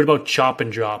 Now, what about chop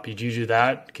and drop? Did you do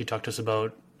that? Can you talk to us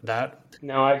about that?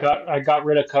 No, I got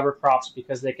rid of cover crops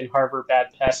because they can harbor bad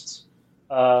pests.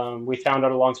 We found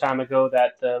out a long time ago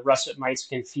that the russet mites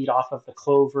can feed off of the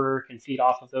clover, can feed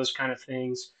off of those kind of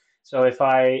things. So if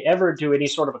I ever do any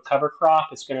sort of a cover crop,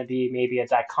 it's going to be maybe a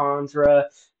dichondra,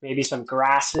 maybe some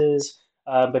grasses,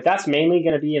 but that's mainly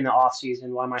going to be in the off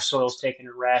season while my soil's taking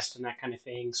a rest and that kind of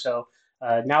thing. So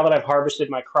now that I've harvested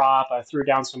my crop, I threw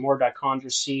down some more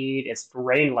dichondra seed. It's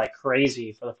rained like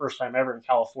crazy for the first time ever in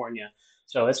California.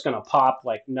 So it's going to pop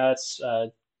like nuts.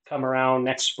 Come around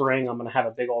next spring, I'm going to have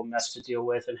a big old mess to deal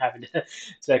with and having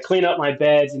to clean up my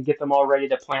beds and get them all ready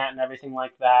to plant and everything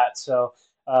like that. So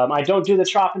I don't do the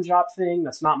chop and drop thing.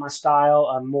 That's not my style.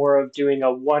 I'm more of doing a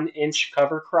 1-inch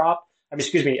cover crop. A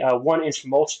 1-inch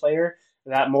mulch layer.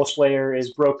 That mulch layer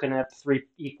is broken up 3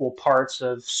 equal parts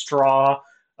of straw,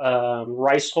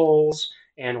 rice hulls,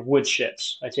 and wood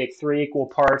chips. I take 3 equal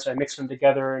parts, I mix them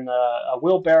together in a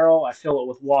wheelbarrow, I fill it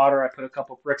with water, I put a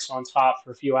couple bricks on top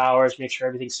for a few hours, make sure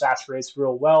everything saturates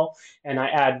real well, and I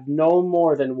add no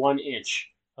more than 1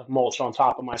 inch of mulch on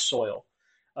top of my soil.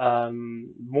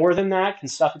 More than that can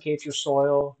suffocate your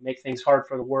soil, make things hard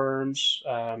for the worms.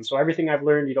 So everything I've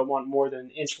learned, you don't want more than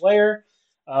 1-inch layer,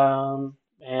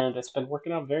 and it's been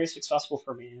working out very successful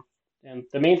for me. And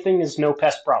the main thing is no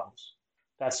pest problems.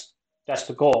 That's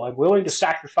the goal. I'm willing to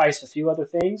sacrifice a few other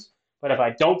things, but if I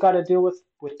don't got to deal with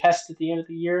pests at the end of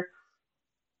the year,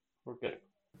 we're good.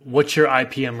 What's your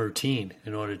IPM routine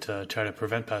in order to try to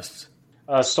prevent pests?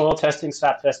 Soil testing,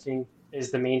 sap testing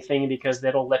is the main thing because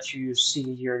that'll let you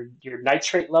see your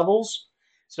nitrate levels.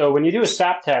 So when you do a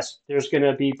sap test, there's going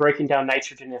to be breaking down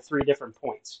nitrogen at 3 different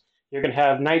points. You're going to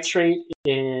have nitrogen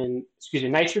in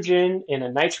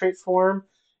a nitrate form.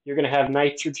 You're going to have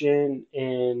nitrogen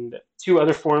in 2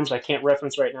 other forms I can't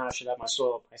reference right now. I should have my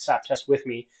sap test with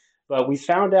me. But we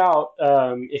found out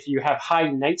if you have high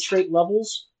nitrate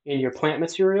levels in your plant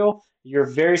material, you're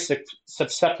very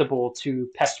susceptible to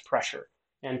pest pressure.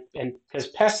 And because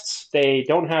pests, they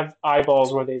don't have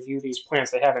eyeballs where they view these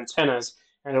plants. They have antennas,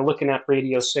 and they're looking at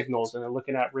radio signals, and they're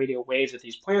looking at radio waves that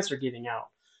these plants are giving out.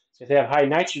 So if they have high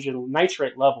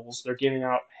nitrate levels, they're giving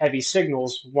out heavy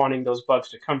signals wanting those bugs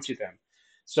to come to them.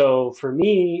 So for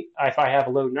me, if I have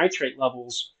low nitrate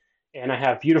levels and I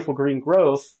have beautiful green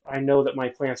growth, I know that my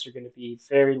plants are going to be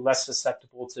very less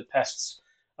susceptible to pests.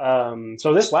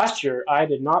 So this last year, I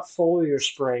did not foliar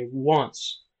spray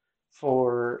once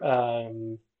for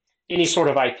any sort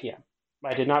of IPM.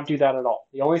 I did not do that at all.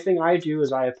 The only thing I do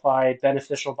is I apply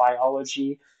beneficial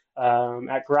biology.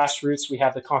 At Grassroots, we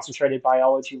have the concentrated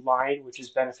biology line, which is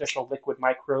beneficial liquid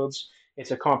microbes.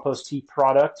 It's a compost tea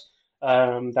product.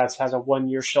 That has a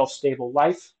 1-year shelf-stable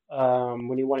life.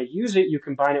 When you want to use it, you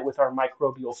combine it with our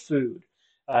microbial food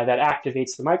that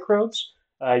activates the microbes.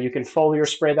 You can foliar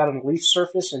spray that on the leaf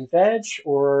surface in veg,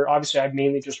 or obviously I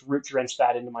mainly just root drench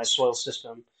that into my soil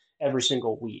system every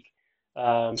single week.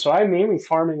 So I'm mainly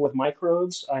farming with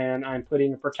microbes, and I'm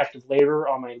putting a protective layer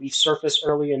on my leaf surface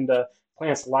early in the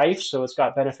plant's life, so it's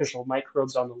got beneficial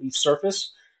microbes on the leaf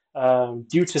surface.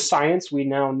 Due to science, we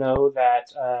now know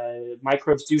that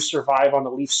microbes do survive on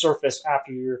the leaf surface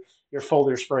after your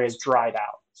foliar spray is dried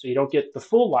out. So you don't get the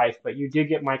full life, but you do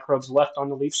get microbes left on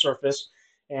the leaf surface.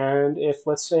 And if,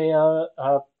 let's say,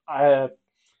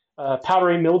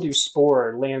 powdery mildew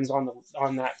spore lands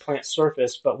on that plant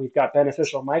surface, but we've got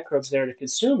beneficial microbes there to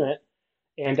consume it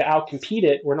and to outcompete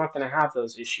it, we're not going to have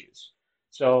those issues.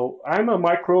 So I'm a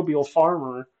microbial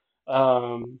farmer,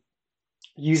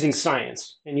 using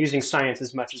science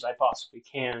as much as I possibly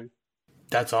can.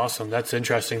 That's awesome. That's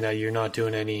interesting that you're not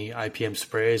doing any IPM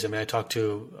sprays. I mean, I talked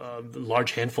to a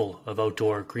large handful of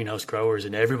outdoor greenhouse growers,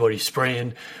 and everybody's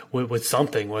spraying with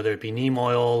something, whether it be neem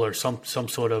oil or some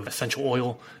sort of essential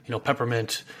oil,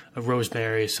 peppermint,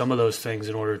 rosemary, some of those things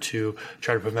in order to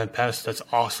try to prevent pests. That's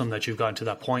awesome that you've gotten to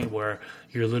that point where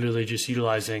you're literally just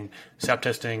utilizing sap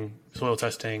testing, soil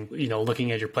testing,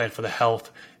 looking at your plant for the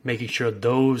health, making sure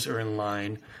those are in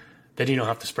line. Then you don't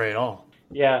have to spray at all.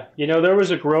 Yeah, there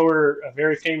was a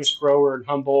very famous grower in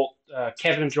Humboldt,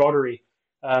 Kevin Jodery.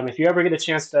 If you ever get a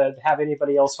chance to have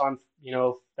anybody else on,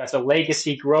 that's a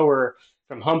legacy grower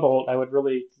from Humboldt, I would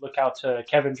really look out to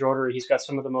Kevin Jodery. He's got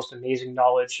some of the most amazing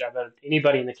knowledge about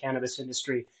anybody in the cannabis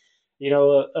industry.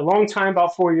 A long time,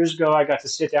 about 4 years ago, I got to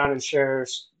sit down and share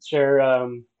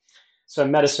some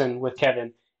medicine with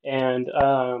Kevin. And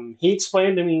he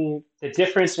explained to me the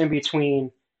difference in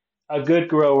between a good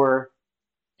grower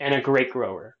and a great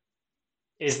grower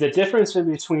is the difference in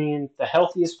between the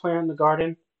healthiest plant in the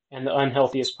garden and the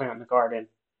unhealthiest plant in the garden,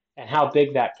 and how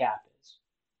big that gap is.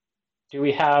 Do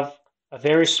we have a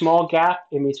very small gap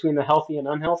in between the healthy and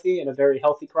unhealthy and a very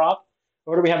healthy crop?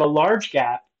 Or do we have a large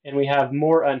gap and we have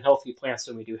more unhealthy plants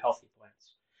than we do healthy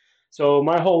plants? So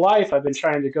my whole life I've been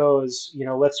trying to go is,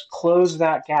 let's close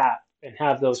that gap and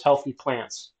have those healthy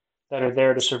plants that are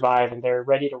there to survive, and they're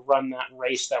ready to run that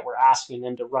race that we're asking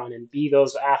them to run and be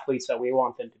those athletes that we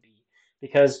want them to be,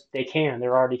 because they can.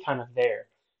 They're already kind of there.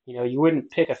 You wouldn't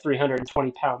pick a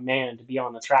 320-pound man to be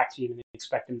on the track team and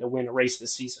expect him to win a race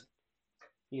this season.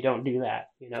 You don't do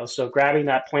that, So grabbing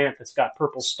that plant that's got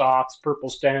purple stalks, purple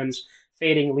stems,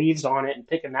 fading leaves on it, and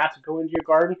picking that to go into your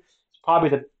garden is probably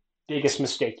the biggest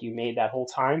mistake you made that whole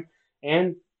time.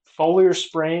 And foliar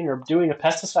spraying or doing a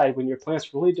pesticide when your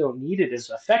plants really don't need it is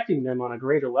affecting them on a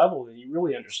greater level than you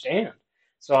really understand.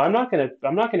 So I'm not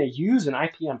gonna use an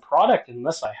IPM product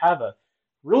unless I have a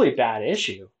really bad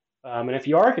issue. And if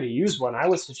you are going to use one, I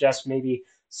would suggest maybe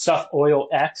Suff Oil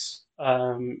X,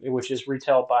 which is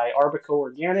retailed by Arbico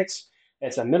Organics.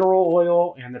 It's a mineral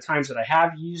oil, and the times that I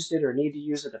have used it or need to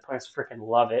use it, the plants freaking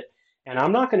love it. And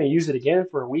I'm not going to use it again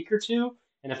for a week or two.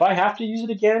 And if I have to use it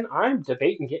again, I'm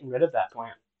debating getting rid of that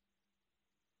plant.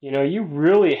 You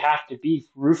really have to be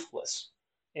ruthless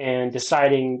and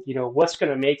deciding, what's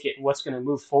going to make it and what's going to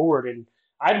move forward. And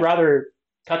I'd rather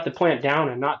cut the plant down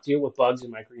and not deal with bugs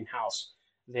in my greenhouse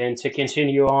than to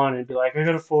continue on and be like, I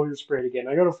got to foliar spray it again.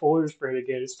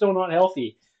 It's still not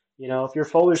healthy. If you're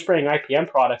foliar spraying IPM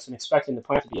products and expecting the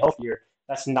plant to be healthier,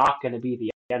 that's not going to be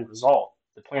the end result.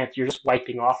 The plant, you're just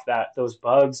wiping off those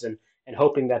bugs and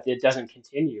hoping that it doesn't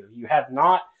continue. You have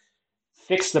not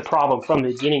fixed the problem from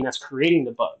the beginning that's creating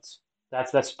the bugs.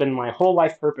 That's been my whole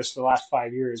life purpose for the last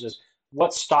 5 years, is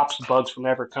what stops bugs from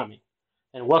ever coming?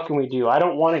 And what can we do? I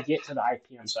don't want to get to the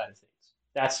IPM side of things.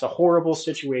 That's a horrible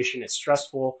situation. It's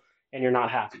stressful, and you're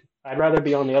not happy. I'd rather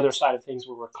be on the other side of things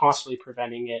where we're constantly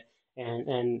preventing it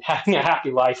and having a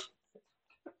happy life.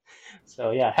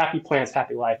 So yeah, happy plants,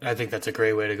 happy life. I think that's a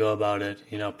great way to go about it.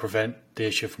 Prevent the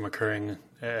issue from occurring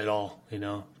at all,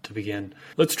 to begin.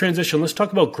 Let's transition. Let's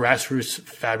talk about Grassroots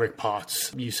fabric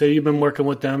pots. You say you've been working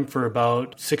with them for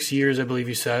about 6 years, I believe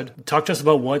you said. Talk to us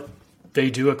about what they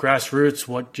do at Grassroots,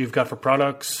 what you've got for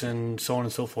products, and so on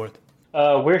and so forth.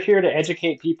 We're here to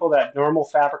educate people that normal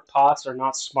fabric pots are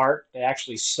not smart. They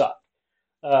actually suck.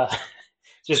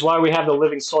 Just why we have the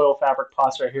living soil fabric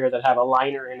pots right here that have a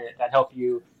liner in it that help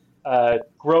you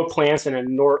grow plants in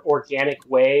an organic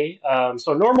way.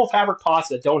 So normal fabric pots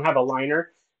that don't have a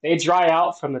liner, they dry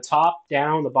out from the top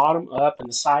down, the bottom up, and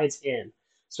the sides in.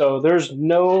 So there's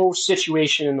no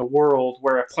situation in the world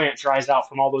where a plant dries out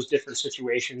from all those different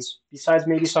situations, besides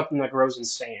maybe something that grows in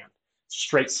sand,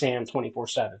 straight sand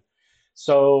 24/7.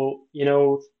 So,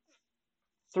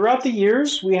 throughout the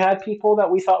years, we had people that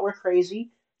we thought were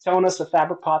crazy telling us the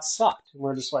fabric pots sucked. And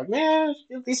we're just like, man,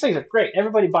 these things are great.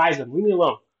 Everybody buys them. Leave me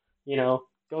alone.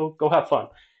 Go have fun.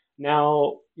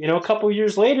 Now, a couple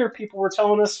years later, people were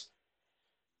telling us,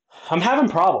 I'm having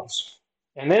problems.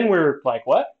 And then we're like,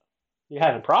 what? you're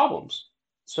having problems.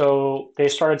 So they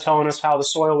started telling us how the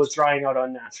soil was drying out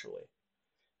unnaturally.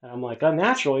 And I'm like,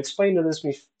 unnatural? Explain this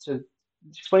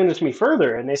to me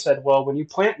further. And they said, well, when you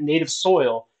plant native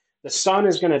soil, the sun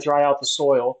is going to dry out the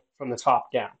soil from the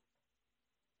top down.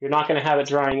 You're not going to have it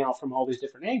drying out from all these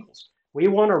different angles. We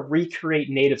want to recreate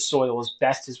native soil as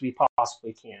best as we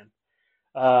possibly can.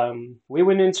 We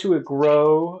went into a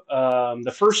grow,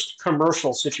 the first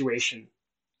commercial situation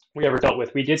we ever dealt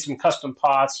with. We did some custom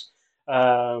pots.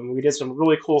 We did some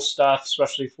really cool stuff,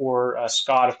 especially for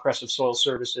Scott of Crescent Soil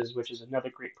Services, which is another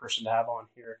great person to have on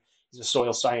here. He's a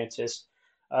soil scientist.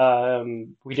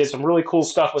 We did some really cool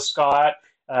stuff with Scott.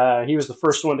 He was the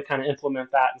first one to kind of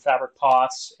implement that in fabric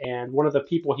pots. And one of the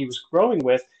people he was growing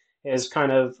with has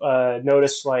kind of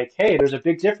noticed like, hey, there's a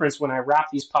big difference when I wrap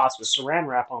these pots with saran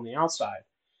wrap on the outside.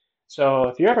 So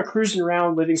if you're ever cruising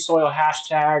around living soil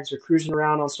hashtags or cruising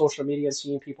around on social media and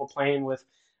seeing people playing with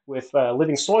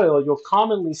living soil, you'll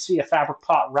commonly see a fabric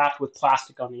pot wrapped with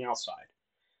plastic on the outside.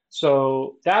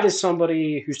 So that is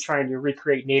somebody who's trying to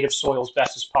recreate native soil as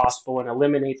best as possible and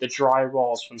eliminate the dry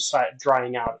walls from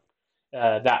drying out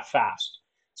that fast.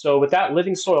 So with that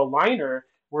living soil liner,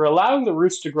 we're allowing the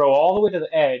roots to grow all the way to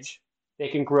the edge. They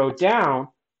can grow down.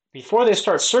 Before they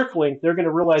start circling, they're going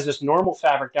to realize this normal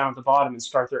fabric down at the bottom and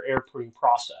start their air putting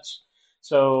process.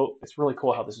 So it's really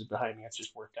cool how this is behind me. It's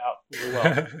just worked out really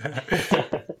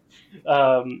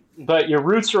well. But your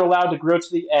roots are allowed to grow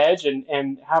to the edge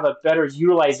and have a better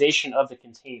utilization of the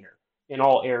container in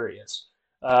all areas.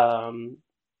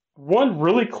 One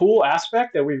really cool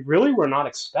aspect that we really were not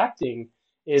expecting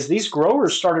is these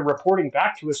growers started reporting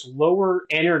back to us lower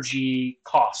energy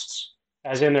costs,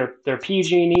 as in their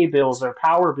PG&E bills, their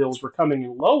power bills were coming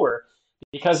in lower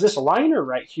because this liner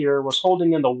right here was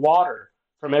holding in the water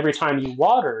from every time you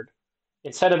watered.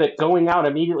 Instead of it going out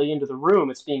immediately into the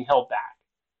room, it's being held back.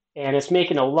 And it's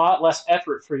making a lot less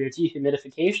effort for your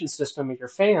dehumidification system and your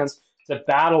fans to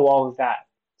battle all of that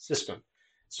system.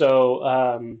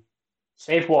 So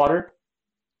save water,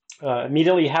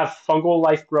 immediately have fungal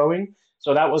life growing.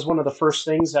 So that was one of the first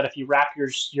things that if you wrap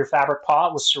your fabric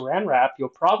pot with saran wrap, you'll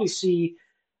probably see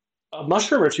a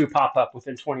mushroom or two pop up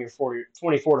within 24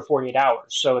 to 48 hours.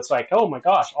 So it's like, oh my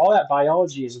gosh, all that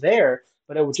biology is there,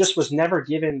 but it just was never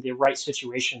given the right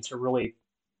situation to really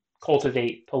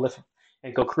cultivate, proliferate,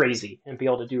 and go crazy and be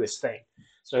able to do his thing.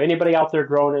 So anybody out there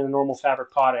growing in a normal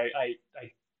fabric pot, I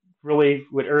really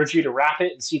would urge you to wrap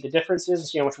it and see the differences and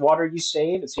see how much water you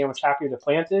save and see how much happier the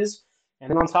plant is. And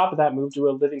then on top of that, move to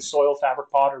a living soil fabric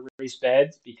pot or raised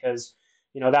beds because,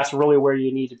 that's really where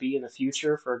you need to be in the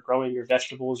future for growing your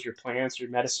vegetables, your plants, your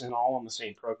medicine, all on the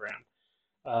same program.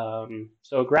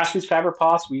 So Grassroots Fabric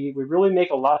Pots, we really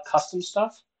make a lot of custom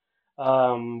stuff.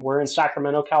 We're in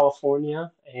Sacramento,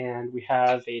 California, and we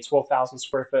have a 12,000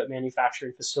 square foot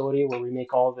manufacturing facility where we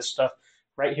make all of this stuff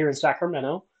right here in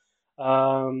Sacramento.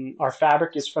 Our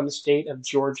fabric is from the state of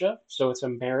Georgia, so it's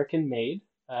American made.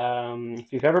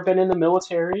 If you've ever been in the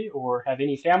military or have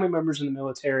any family members in the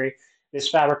military, this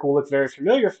fabric will look very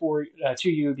familiar to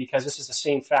you because this is the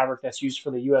same fabric that's used for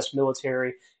the U.S.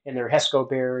 military in their HESCO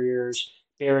barriers,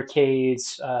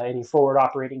 barricades, any forward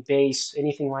operating base,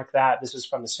 anything like that. This is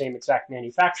from the same exact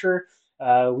manufacturer.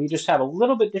 We just have a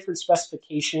little bit different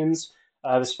specifications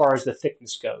as far as the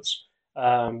thickness goes.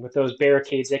 With those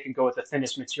barricades, they can go with the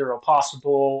thinnest material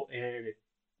possible, and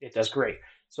it does great.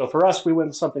 So for us, we went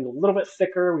with something a little bit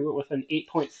thicker. We went with an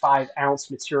 8.5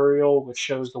 ounce material, which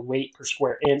shows the weight per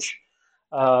square inch.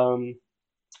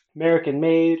 American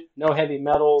made, no heavy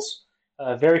metals,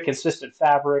 very consistent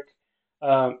fabric.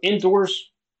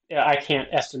 Indoors, I can't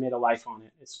estimate a life on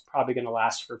it. It's probably going to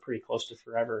last for pretty close to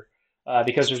forever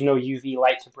because there's no UV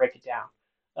light to break it down.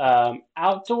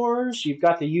 Outdoors, you've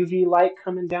got the UV light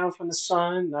coming down from the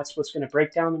sun. That's what's going to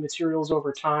break down the materials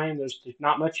over time. There's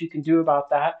not much you can do about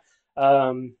that.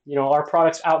 Our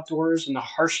products outdoors in the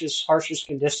harshest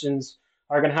conditions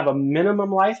are going to have a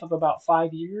minimum life of about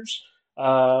 5 years.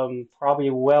 Probably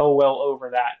well over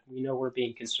that. We know we're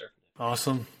being conservative.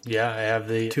 Awesome. Yeah, I have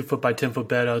the 2 foot by 10 foot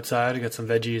bed outside. I got some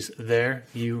veggies there.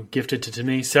 You gifted it to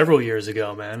me several years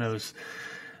ago, man.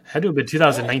 Had to have been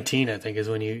 2019, I think, is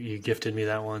when you gifted me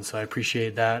that one. So I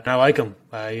appreciate that. And I like them.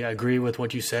 I agree with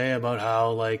what you say about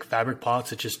how like fabric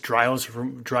pots, it just dry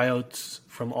outs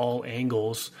from all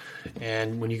angles.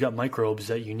 And when you got microbes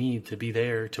that you need to be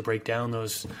there to break down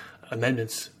those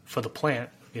amendments for the plant,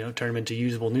 turn them into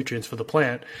usable nutrients for the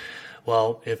plant.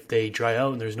 Well, if they dry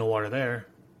out and there's no water there,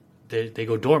 they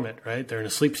go dormant, right? They're in a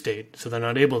sleep state, so they're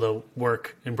not able to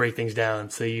work and break things down.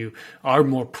 So you are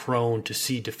more prone to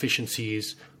see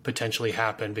deficiencies potentially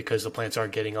happen because the plants are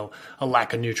getting a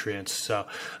lack of nutrients. So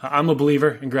I'm a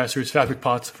believer in grassroots fabric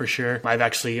pots for sure. I've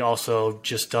actually also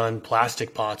just done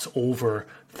plastic pots over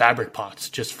fabric pots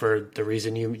just for the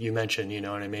reason you mentioned, you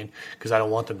know what I mean? Because I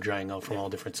don't want them drying out from all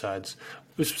different sides,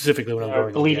 specifically when I'm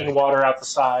growing bleeding water out the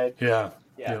side. Yeah.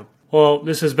 Well,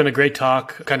 this has been a great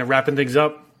talk. Kind of wrapping things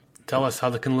up, tell us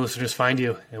how can listeners find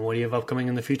you and what do you have upcoming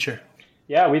in the future?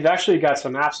 Yeah, we've actually got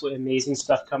some absolutely amazing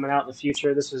stuff coming out in the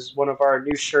future. This is one of our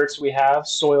new shirts we have,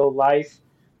 Soil Life.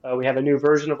 We have a new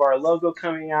version of our logo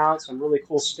coming out, some really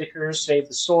cool stickers, Save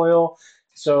the Soil.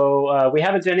 So we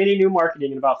haven't done any new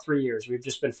marketing in about 3 years. We've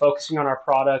just been focusing on our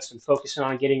products and focusing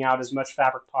on getting out as much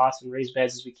fabric pots and raised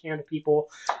beds as we can to people.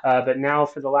 But now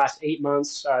for the last 8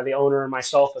 months, the owner and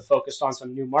myself have focused on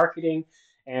some new marketing.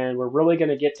 And we're really going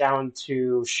to get down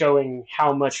to showing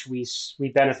how much we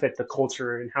benefit the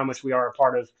culture and how much we are a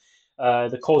part of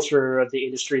the culture of the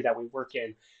industry that we work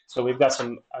in. So we've got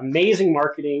some amazing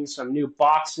marketing, some new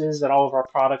boxes that all of our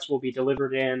products will be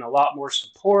delivered in, a lot more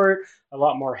support, a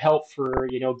lot more help for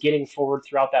getting forward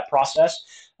throughout that process.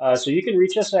 So you can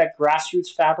reach us at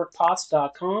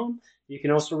grassrootsfabricpots.com. You can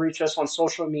also reach us on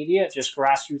social media, just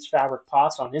Grassroots Fabric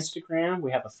Pots on Instagram.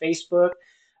 We have a Facebook.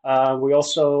 We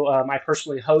also, I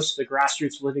personally host the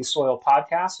Grassroots Living Soil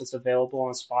podcast. It's available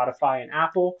on Spotify and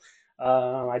Apple.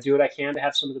 I do what I can to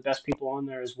have some of the best people on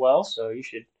there as well. So we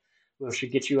should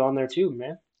get you on there too,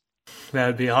 man.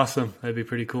 That'd be awesome. That'd be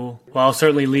pretty cool. Well, I'll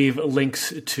certainly leave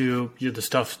links to the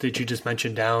stuff that you just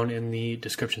mentioned down in the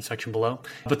description section below.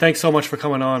 But thanks so much for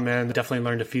coming on, man. Definitely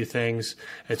learned a few things.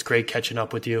 It's great catching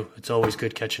up with you. It's always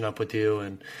good catching up with you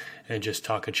and just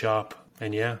talking shop.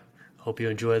 And yeah, hope you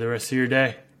enjoy the rest of your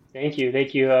day. Thank you.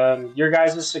 Your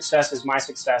guys' success is my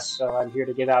success, so I'm here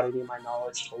to give out any of my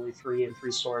knowledge totally free and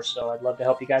free source, so I'd love to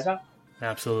help you guys out.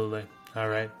 Absolutely. All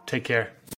right. Take care.